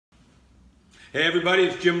Hey everybody,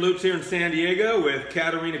 it's Jim Lutz here in San Diego with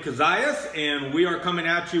Katerina Kazayas, and we are coming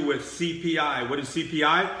at you with CPI. What is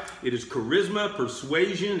CPI? It is Charisma,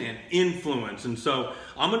 Persuasion, and Influence. And so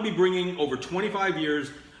I'm going to be bringing over 25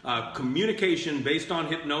 years communication based on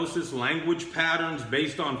hypnosis, language patterns,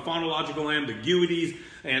 based on phonological ambiguities,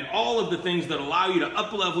 and all of the things that allow you to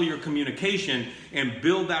up-level your communication and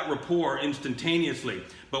build that rapport instantaneously.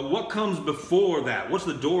 But what comes before that? What's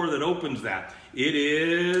the door that opens that? It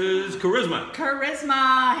is charisma.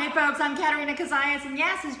 Charisma. Hey folks, I'm Katerina Kazayas, and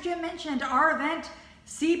yes, as Jim mentioned, our event,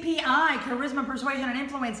 CPI, Charisma, Persuasion, and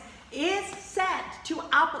Influence, is set to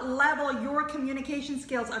up-level your communication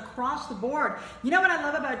skills across the board. You know what I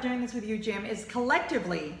love about doing this with you, Jim, is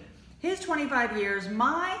collectively, his 25 years,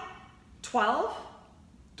 my 12,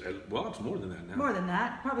 well, it's more than that now. More than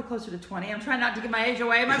that, probably closer to 20. I'm trying not to give my age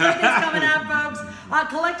away. My birthday's coming up, folks.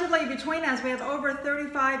 Collectively, between us, we have over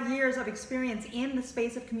 35 years of experience in the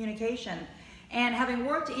space of communication. And having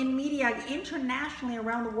worked in media internationally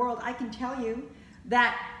around the world, I can tell you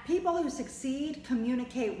that people who succeed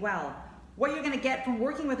communicate well. What you're going to get from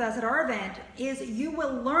working with us at our event is you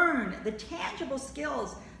will learn the tangible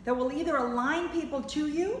skills that will either align people to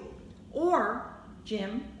you or,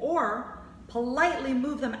 Jim, or politely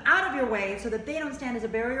move them out of your way so that they don't stand as a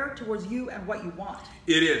barrier towards you and what you want.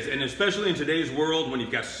 It is, and especially in today's world when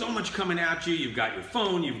you've got so much coming at you, you've got your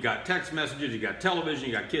phone, you've got text messages, you've got television,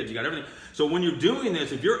 you've got kids, you've got everything. So when you're doing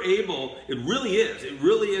this, if you're able, it really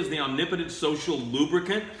is the omnipotent social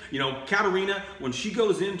lubricant. You know, Katerina, when she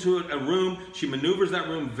goes into a room, she maneuvers that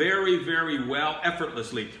room very, very well,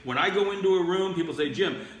 effortlessly. When I go into a room, people say,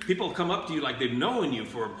 Jim, people come up to you like they've known you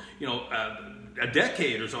for, a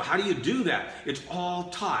decade or so. How do you do that? It's all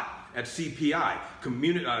taught at CPI.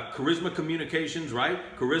 Charisma Communications, right?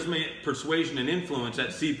 Charisma, Persuasion, and Influence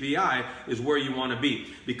at CPI is where you want to be,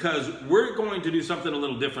 because we're going to do something a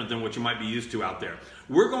little different than what you might be used to out there.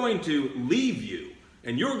 We're going to leave you,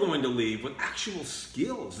 and you're going to leave with actual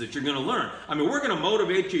skills that you're going to learn. I mean, we're going to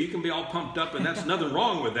motivate you. You can be all pumped up, and that's nothing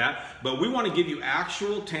wrong with that. But we want to give you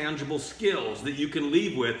actual, tangible skills that you can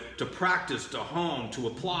leave with to practice, to hone, to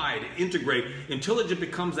apply, to integrate, until it just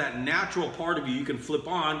becomes that natural part of you you can flip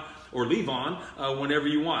on or leave on whenever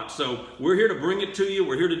you want. So we're here to bring it to you.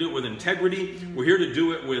 We're here to do it with integrity. We're here to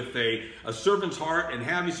do it with a servant's heart and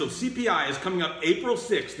have you. So CPI is coming up April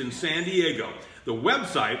 6th in San Diego. The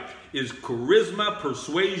website is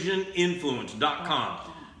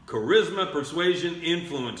charismapersuasioninfluence.com.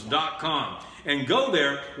 charismapersuasioninfluence.com. And go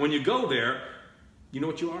there. When you go there, you know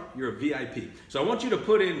what you are? You're a VIP. So I want you to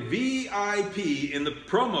put in VIP in the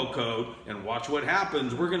promo code and watch what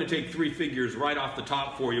happens. We're going to take 3 figures right off the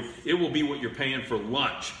top for you. It will be what you're paying for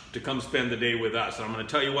lunch to come spend the day with us. And I'm going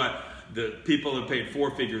to tell you what, the people have paid 4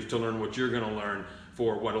 figures to learn what you're going to learn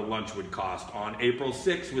for what a lunch would cost on April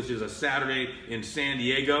 6th, which is a Saturday in San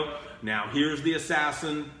Diego. Now, here's the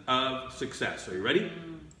assassin of success. Are you ready?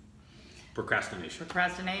 Procrastination.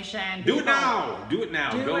 Procrastination. Do it now. Do it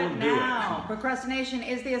now. Go and do it. Procrastination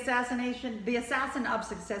is the assassin of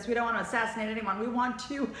success. We don't want to assassinate anyone. We want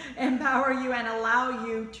to empower you and allow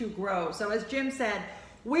you to grow. So as Jim said,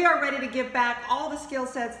 we are ready to give back all the skill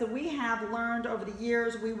sets that we have learned over the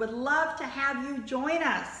years. We would love to have you join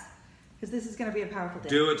us, because this is going to be a powerful day.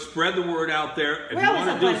 Do it. Spread the word out there. We always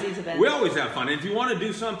have fun at these events. We always have fun. And if you want to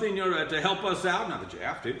do something to help us out, not that you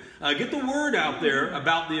have to, get the word out there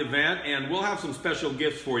about the event, and we'll have some special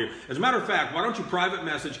gifts for you. As a matter of fact, why don't you private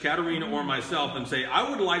message Katerina or myself and say, I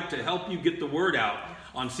would like to help you get the word out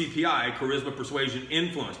on CPI, Charisma, Persuasion,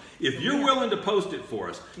 Influence. If you're willing to post it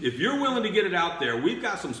for us, if you're willing to get it out there, we've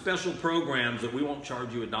got some special programs that we won't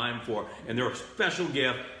charge you a dime for, and they're a special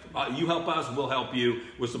gift. You help us, we'll help you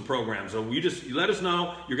with some programs. So you let us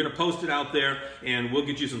know. You're going to post it out there, and we'll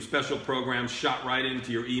get you some special programs shot right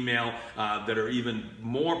into your email that are even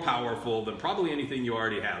more powerful than probably anything you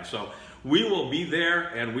already have. So we will be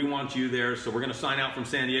there, and we want you there. So we're going to sign out from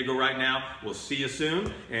San Diego right now. We'll see you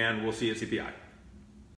soon, and we'll see you at CPI.